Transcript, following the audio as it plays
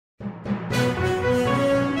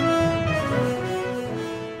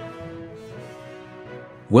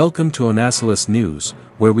Welcome to Onasilus News,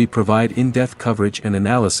 where we provide in-depth coverage and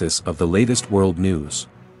analysis of the latest world news.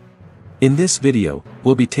 In this video,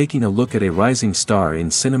 we'll be taking a look at a rising star in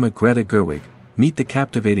cinema, Greta Gerwig. Meet the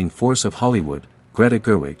captivating force of Hollywood, Greta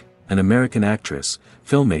Gerwig, an American actress,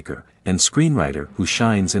 filmmaker, and screenwriter who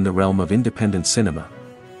shines in the realm of independent cinema.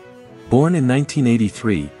 Born in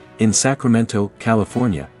 1983, in Sacramento,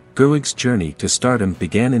 California, Gerwig's journey to stardom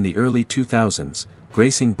began in the early 2000s,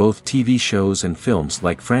 gracing both TV shows and films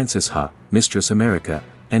like Frances Ha, Mistress America,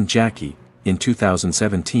 and Jackie. In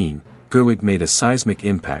 2017, Gerwig made a seismic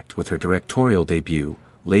impact with her directorial debut,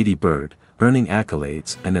 Lady Bird, earning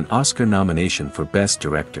accolades and an Oscar nomination for Best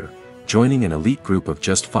Director, joining an elite group of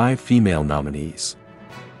just 5 female nominees.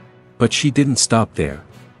 But she didn't stop there.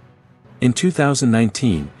 In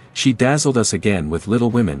 2019, she dazzled us again with Little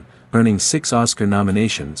Women, earning 6 Oscar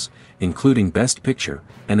nominations, including Best Picture,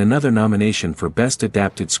 and another nomination for Best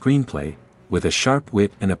Adapted Screenplay. With a sharp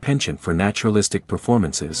wit and a penchant for naturalistic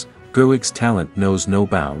performances, Gerwig's talent knows no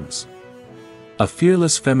bounds. A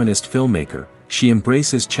fearless feminist filmmaker, she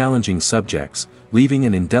embraces challenging subjects, leaving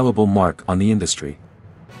an indelible mark on the industry.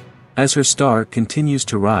 As her star continues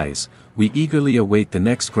to rise, we eagerly await the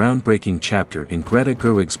next groundbreaking chapter in Greta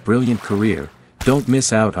Gerwig's brilliant career. Don't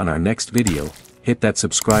miss out on our next video. Hit that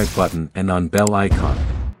subscribe button and on bell icon.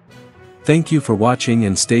 Thank you for watching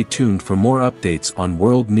and stay tuned for more updates on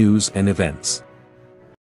world news and events.